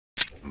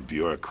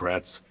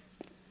bureaucrats.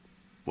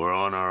 We're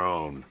on our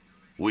own.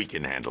 We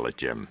can handle it,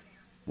 Jim.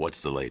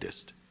 What's the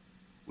latest?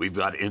 We've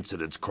got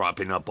incidents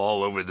cropping up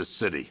all over the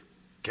city.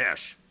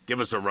 Cash, give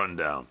us a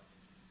rundown.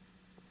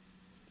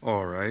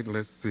 All right,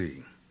 let's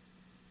see.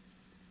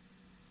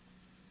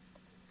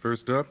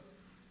 First up,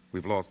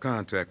 we've lost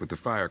contact with the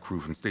fire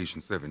crew from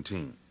Station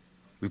 17.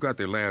 We've got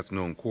their last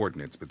known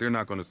coordinates, but they're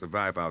not going to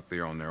survive out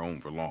there on their own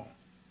for long.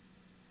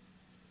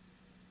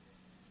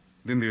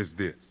 Then there's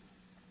this.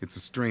 It's a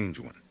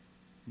strange one.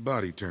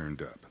 Body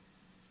turned up.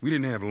 We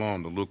didn't have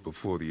long to look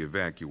before the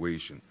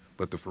evacuation,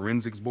 but the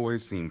forensics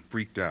boys seemed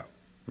freaked out.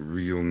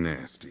 Real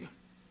nasty.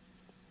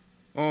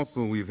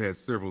 Also, we've had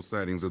several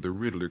sightings of the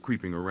Riddler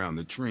creeping around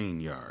the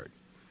train yard.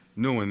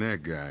 Knowing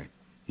that guy,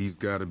 he's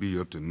gotta be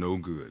up to no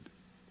good.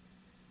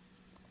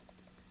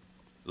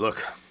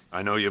 Look,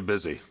 I know you're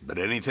busy, but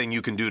anything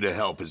you can do to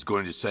help is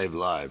going to save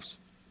lives.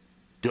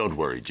 Don't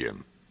worry,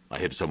 Jim. I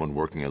have someone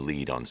working a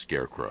lead on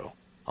Scarecrow.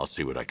 I'll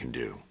see what I can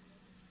do.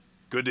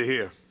 Good to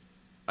hear.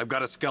 I've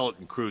got a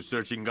skeleton crew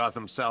searching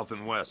Gotham South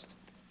and West.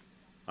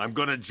 I'm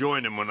gonna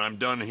join him when I'm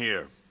done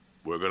here.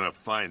 We're gonna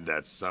find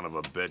that son of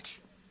a bitch.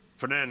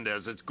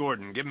 Fernandez, it's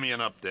Gordon. Give me an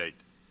update.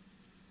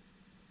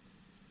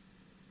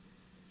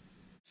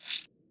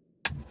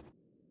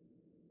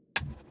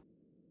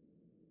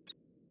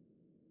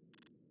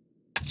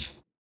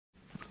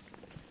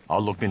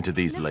 I'll look into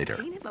these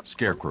later.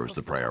 Scarecrow's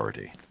the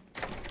priority.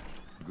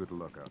 Good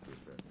luck out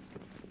there,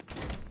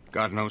 Batman.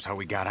 God knows how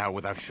we got out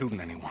without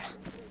shooting anyone.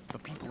 The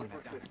people in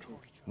that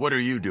dormitory. What are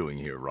you doing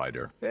here,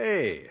 Ryder?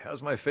 Hey,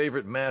 how's my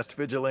favorite masked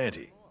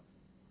vigilante?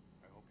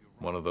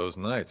 One of those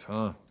nights,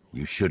 huh?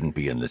 You shouldn't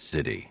be in the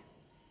city.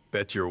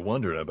 Bet you're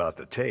wondering about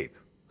the tape.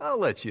 I'll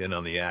let you in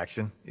on the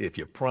action, if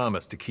you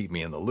promise to keep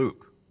me in the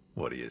loop.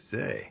 What do you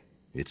say?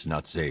 It's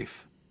not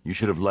safe. You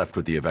should have left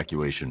with the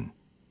evacuation.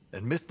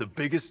 And missed the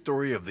biggest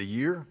story of the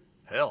year?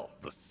 Hell,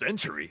 the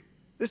century.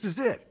 This is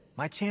it.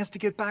 My chance to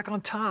get back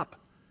on top.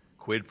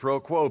 Quid pro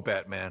quo,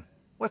 Batman.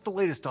 What's the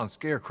latest on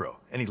Scarecrow?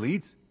 Any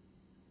leads?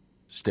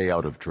 Stay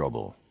out of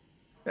trouble.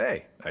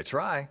 Hey, I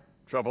try.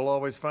 Trouble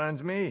always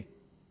finds me.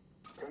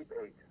 Tape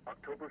 8,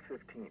 October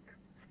 15th.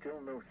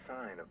 Still no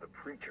sign of the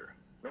preacher.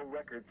 No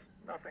records,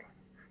 nothing.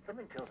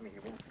 Something tells me he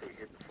won't stay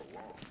hidden for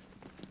long.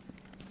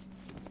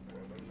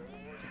 For the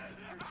Lord has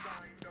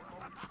designed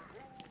a most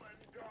cruel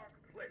and dark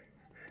place.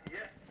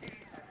 Yes, he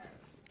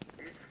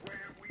has. It's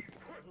where we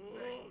put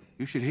things.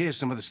 You should hear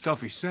some of the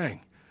stuff he's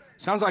saying.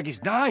 Sounds like he's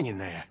dying in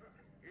there.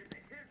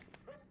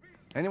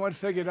 Anyone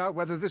figured out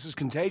whether this is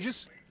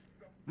contagious?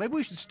 Maybe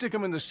we should stick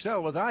him in the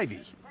cell with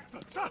Ivy.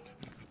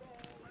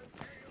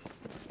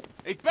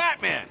 Hey,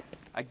 Batman!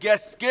 I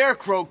guess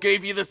Scarecrow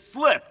gave you the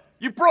slip.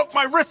 You broke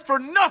my wrist for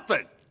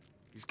nothing!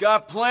 He's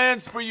got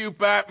plans for you,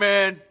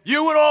 Batman.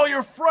 You and all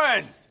your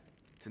friends.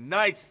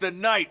 Tonight's the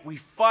night we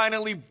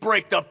finally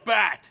break the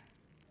bat.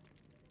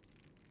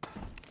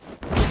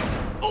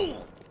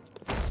 Oh!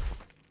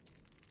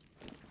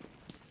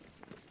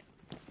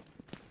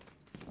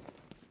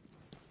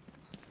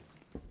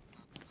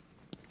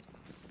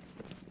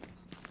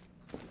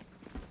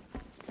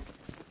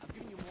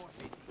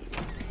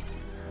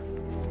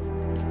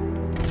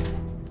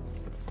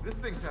 This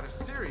thing's had a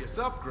serious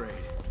upgrade.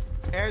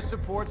 Air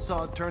support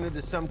saw it turn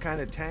into some kind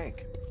of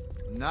tank.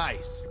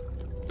 Nice.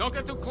 Don't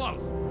get too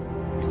close.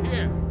 He's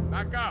here.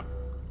 Back up.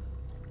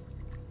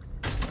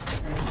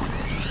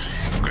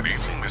 Good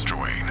evening,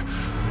 Mr. Wayne.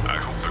 I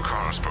hope the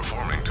car's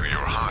performing to your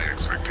high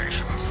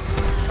expectations.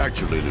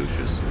 Actually,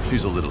 Lucius,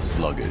 she's a little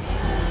sluggish.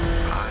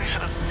 I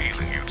had a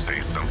feeling you'd say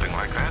something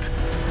like that.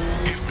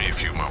 Give me a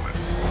few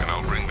moments, and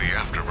I'll bring the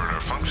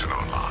afterburner function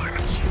online.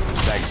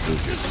 Thanks,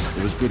 Lucius.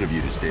 It was good of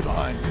you to stay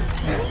behind.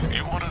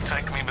 You want to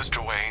thank me, Mr.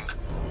 Wayne?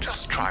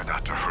 Just try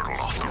not to hurtle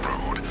off the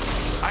road.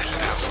 I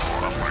should have some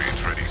more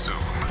upgrades ready soon.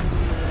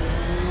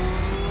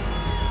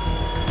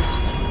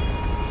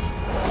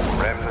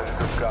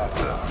 Remnants of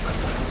Gotham,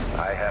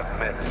 I have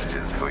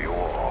messages for you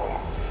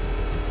all.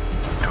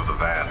 To the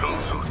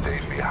vandals who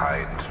stayed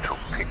behind to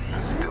pick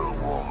the still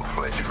warm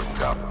flesh from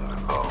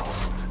Gotham's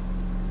bones,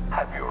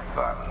 have your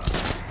fun.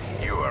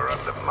 You are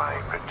under my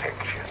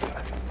protection.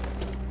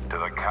 To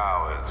the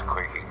cowards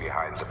quaking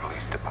behind the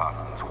police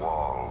department's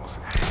walls,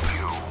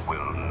 you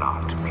will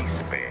not be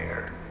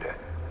spared.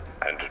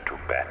 And to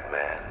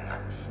Batman,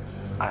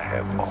 I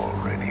have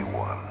already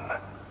won.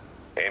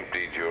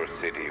 Emptied your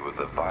city with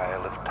a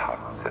vial of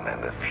toxin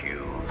and a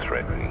few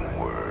threatening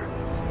words.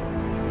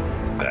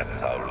 That's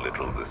how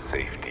little the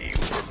safety you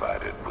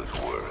provided was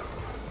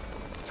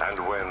worth. And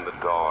when the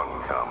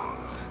dawn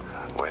comes,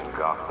 when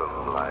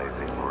Gotham lies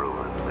in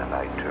ruin and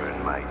I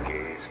turn my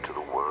gaze to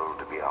the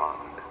world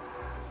beyond,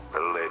 the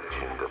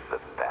legend of the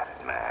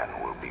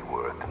Batman will be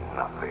worth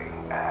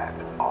nothing at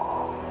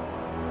all.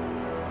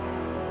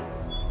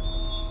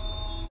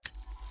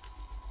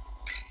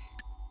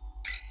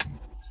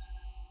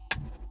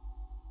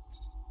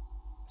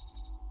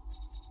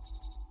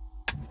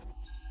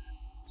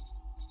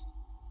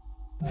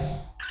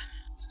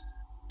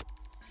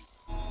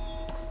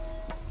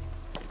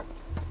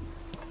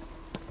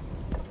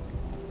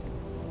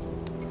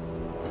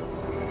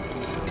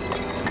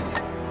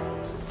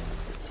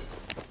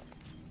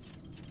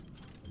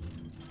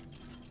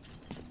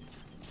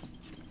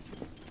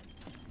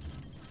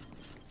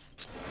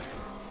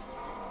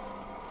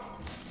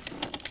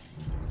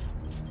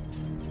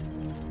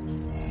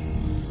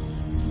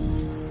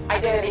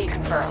 Identity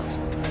confirmed.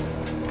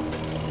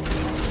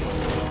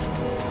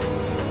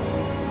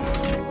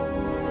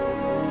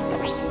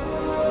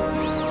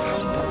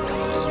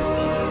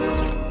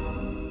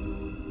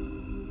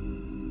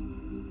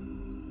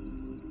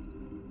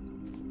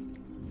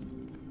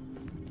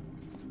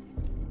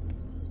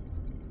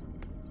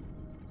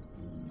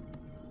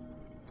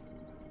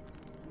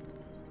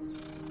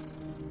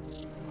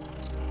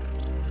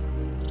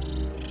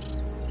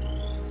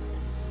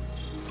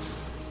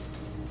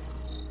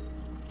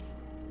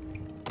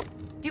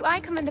 Do I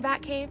come in the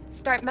Batcave,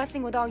 start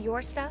messing with all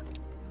your stuff?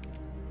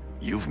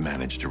 You've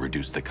managed to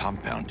reduce the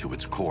compound to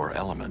its core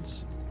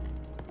elements.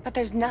 But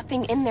there's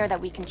nothing in there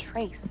that we can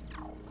trace.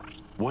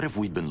 What if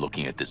we'd been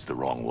looking at this the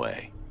wrong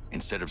way?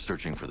 Instead of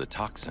searching for the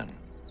toxin,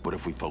 what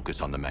if we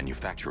focus on the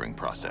manufacturing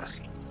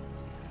process?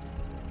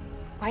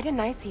 Why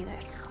didn't I see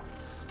this?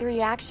 The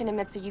reaction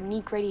emits a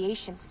unique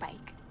radiation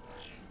spike.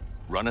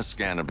 Run a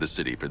scan of the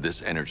city for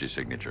this energy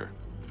signature.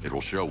 It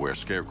will show where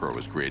Scarecrow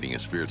is creating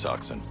his fear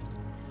toxin.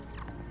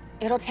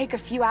 It'll take a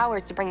few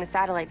hours to bring the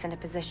satellites into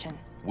position.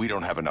 We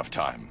don't have enough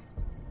time.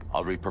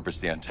 I'll repurpose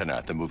the antenna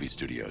at the movie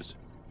studios.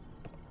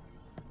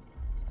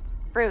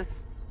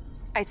 Bruce,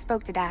 I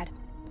spoke to Dad.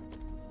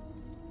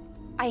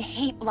 I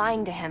hate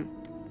lying to him.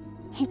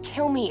 He'd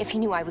kill me if he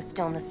knew I was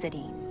still in the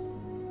city.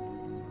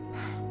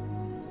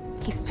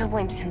 He still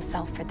blames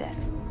himself for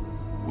this.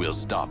 We'll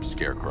stop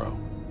Scarecrow.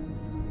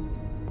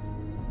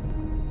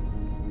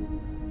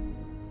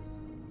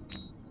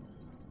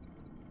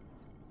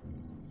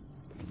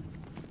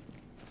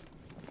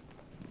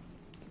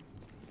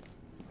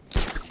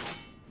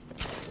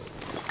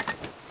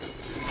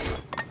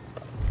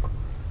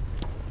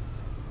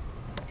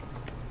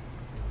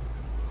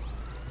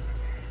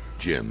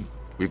 Jim,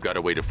 we've got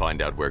a way to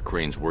find out where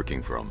Crane's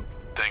working from.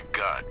 Thank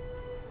God.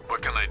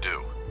 What can I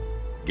do?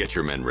 Get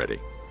your men ready.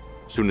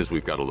 Soon as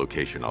we've got a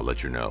location, I'll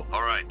let you know.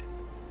 All right.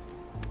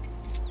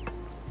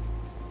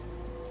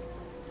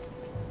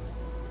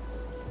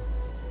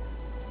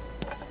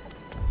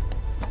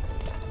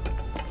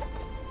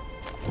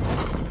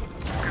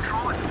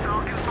 Control, it's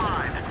Falcon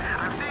 5.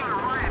 I'm seeing a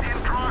riot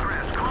in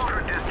progress.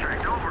 Cauldron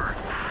District, over.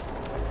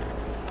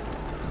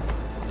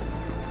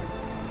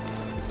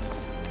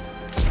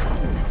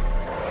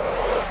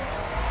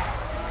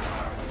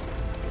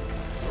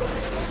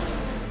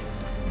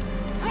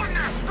 Run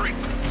that freak!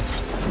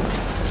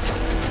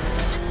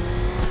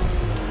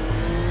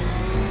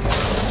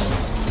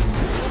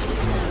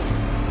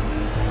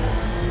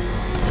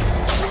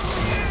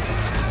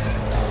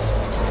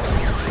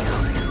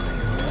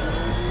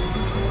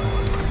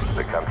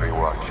 The country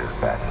watches,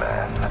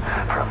 Batman.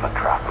 From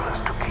Metropolis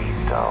to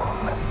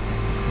Keystone.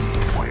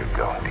 We're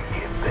going to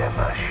give them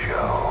a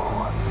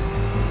show.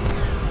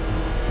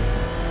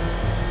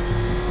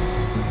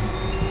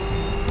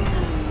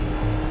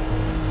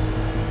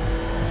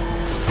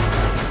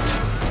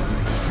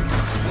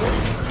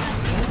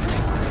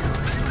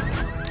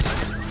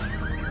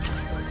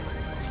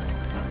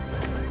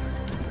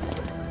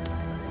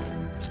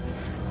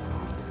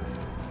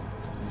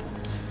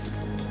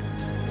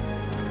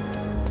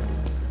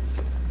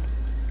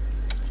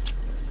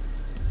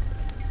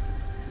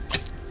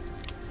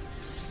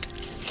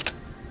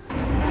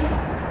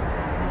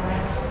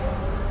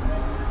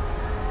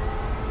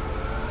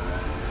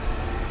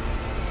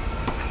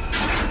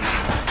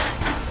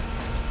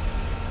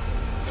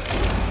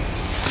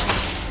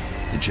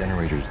 The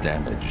generator's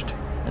damaged.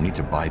 I need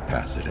to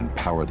bypass it and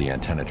power the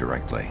antenna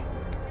directly.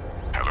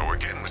 Hello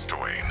again, Mr.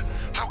 Wayne.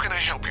 How can I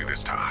help you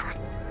this time?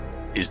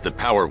 Is the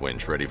power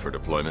winch ready for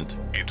deployment?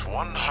 It's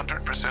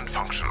 100%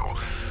 functional,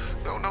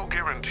 though no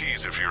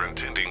guarantees if you're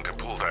intending to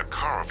pull that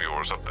car of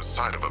yours up the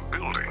side of a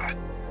building.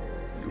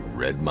 You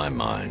read my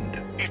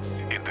mind.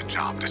 It's in the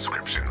job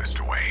description,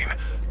 Mr. Wayne.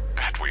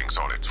 Batwing's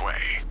on its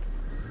way.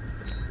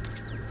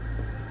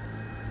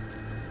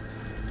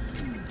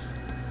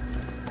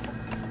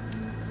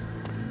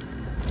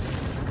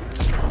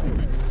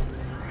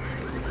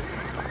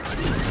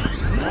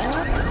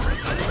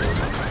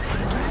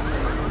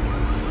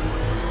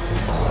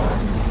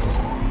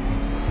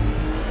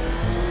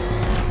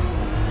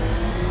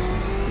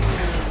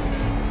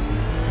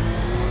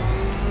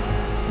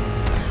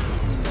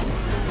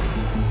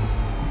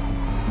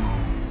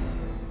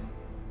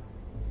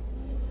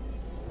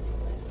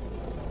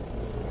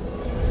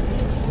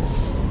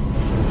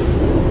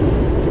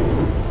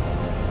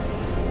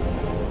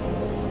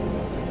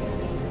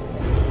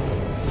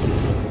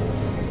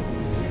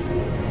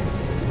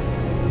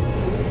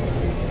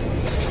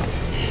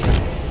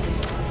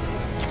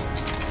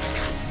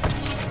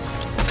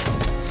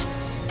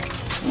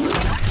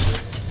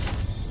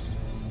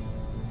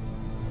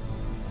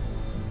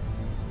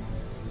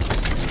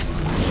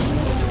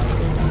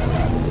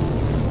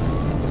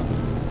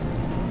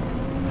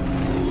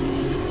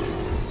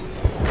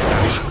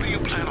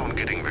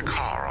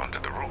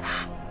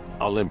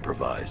 I'll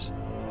improvise.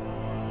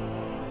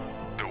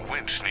 The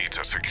winch needs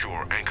a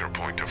secure anchor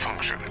point to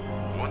function.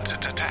 Once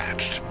it's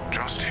attached,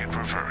 just hit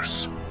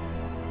reverse.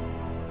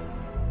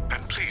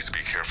 And please be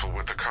careful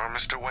with the car,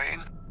 Mr.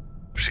 Wayne.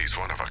 She's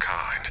one of a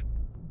kind.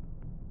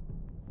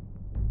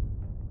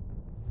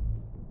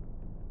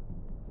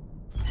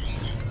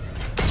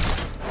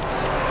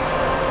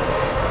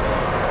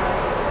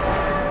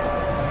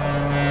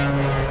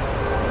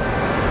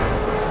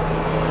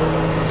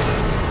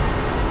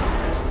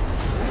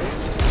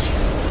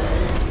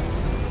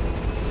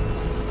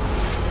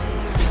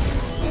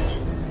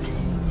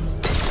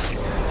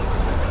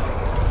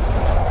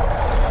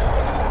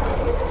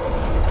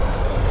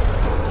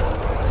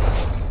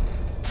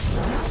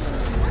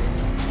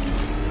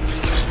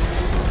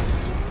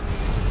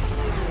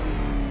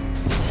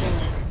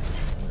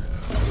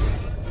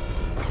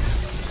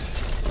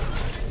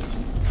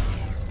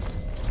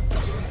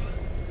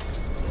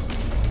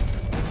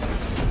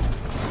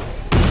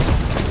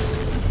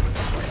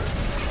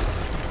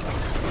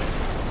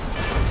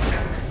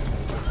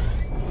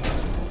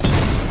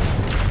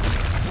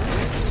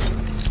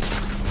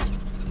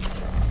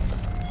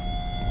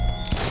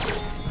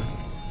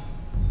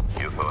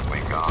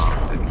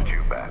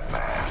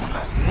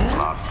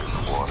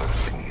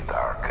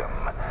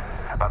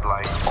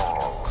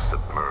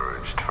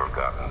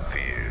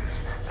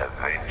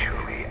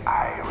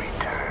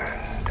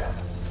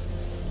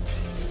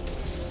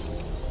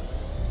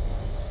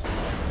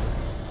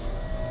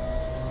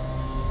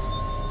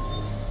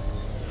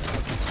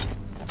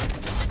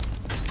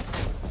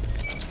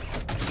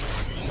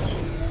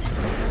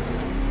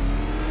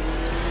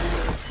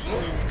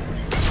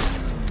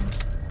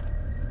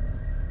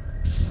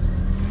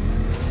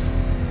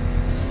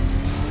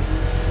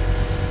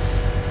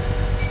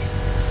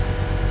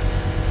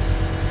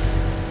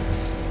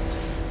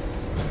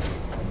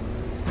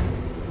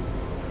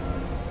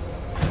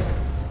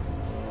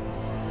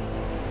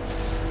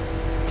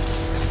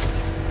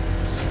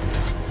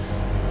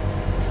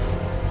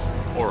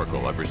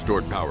 Oracle, I've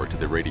restored power to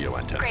the radio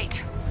antenna.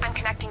 Great. I'm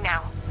connecting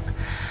now.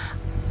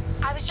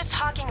 I was just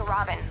talking to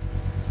Robin.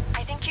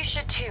 I think you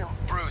should too.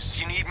 Bruce,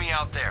 you need me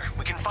out there.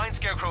 We can find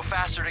Scarecrow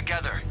faster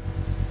together.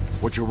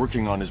 What you're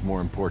working on is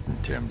more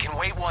important, Tim. Can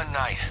wait one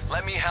night.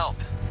 Let me help.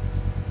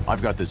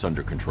 I've got this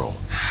under control.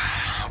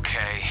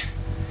 Okay.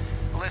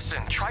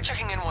 Listen, try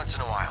checking in once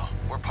in a while.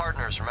 We're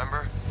partners,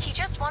 remember? He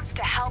just wants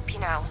to help, you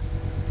know.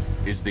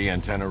 Is the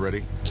antenna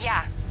ready?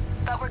 Yeah,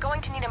 but we're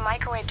going to need a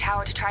microwave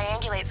tower to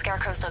triangulate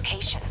Scarecrow's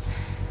location.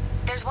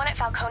 There's one at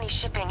Falcone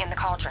Shipping in the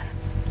Cauldron.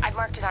 I've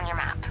marked it on your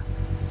map.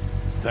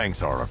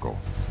 Thanks, Oracle.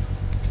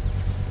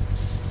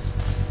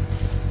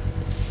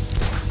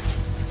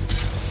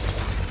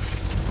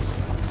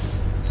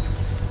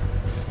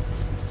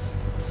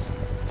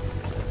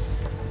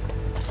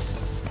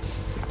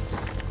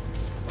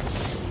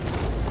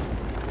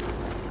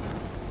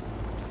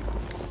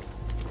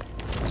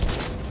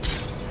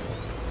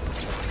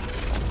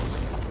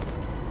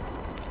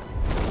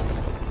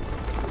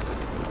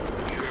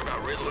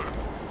 Riddler.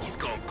 He's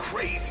gone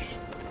crazy.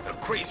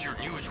 Crazier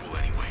than usual,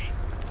 anyway.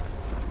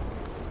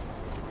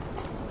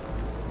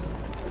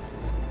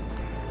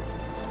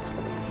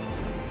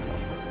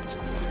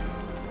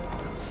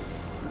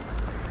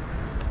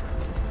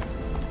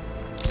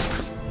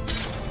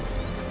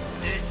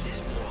 This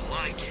is more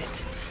like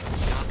it.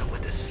 Gotham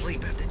went to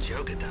sleep after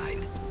Joker died.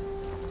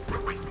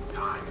 We're wasting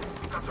time.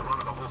 We've got to run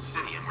the whole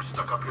city and we're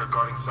stuck up here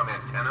guarding some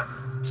antenna.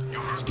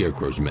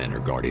 Scarecrow's men are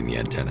guarding the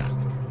antenna.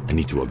 I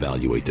need to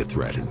evaluate the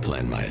threat and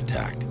plan my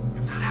attack.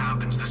 If that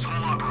happens, this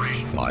whole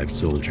operation... 5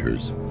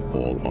 soldiers,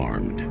 all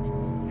armed.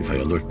 If I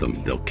alert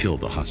them, they'll kill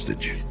the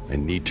hostage. I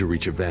need to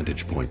reach a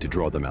vantage point to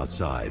draw them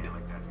outside.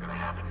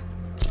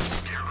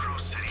 Scarecrow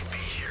said he'd be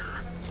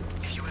here.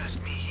 If you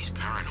ask me, he's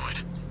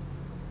paranoid.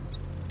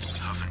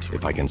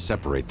 If I can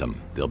separate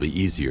them, they'll be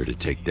easier to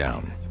take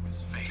down.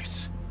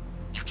 Face.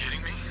 You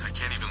kidding me? I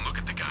can't even look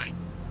at the guy.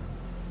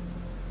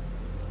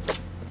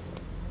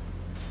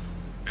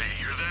 Hey,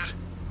 hear that?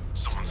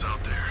 Someone's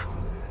out there.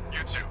 You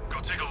two, go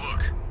take a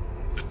look.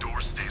 The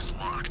door stays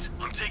locked.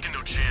 I'm taking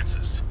no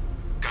chances.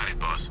 Got it,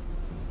 boss.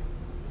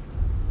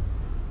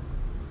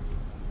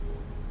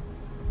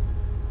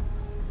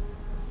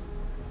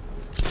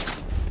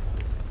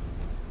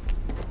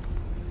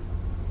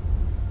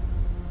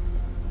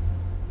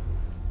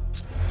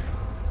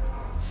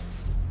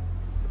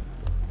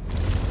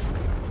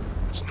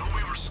 There's no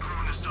way we're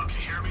screwing this up, you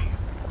hear me?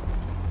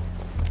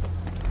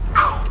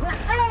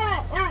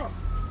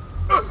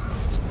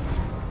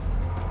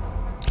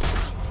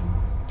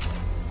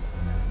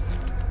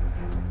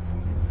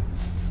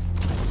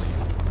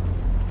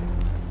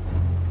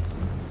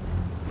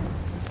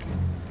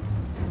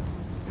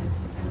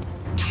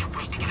 Can't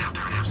wait to get out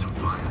there and have some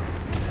fun.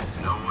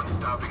 No one's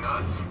stopping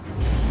us.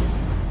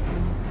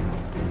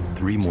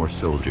 3 more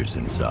soldiers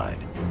inside.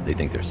 They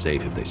think they're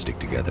safe if they stick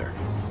together.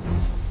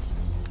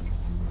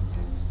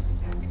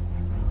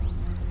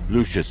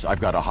 Lucius,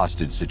 I've got a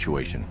hostage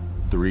situation.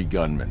 3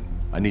 gunmen.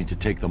 I need to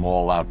take them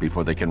all out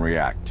before they can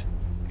react.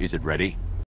 Is it ready?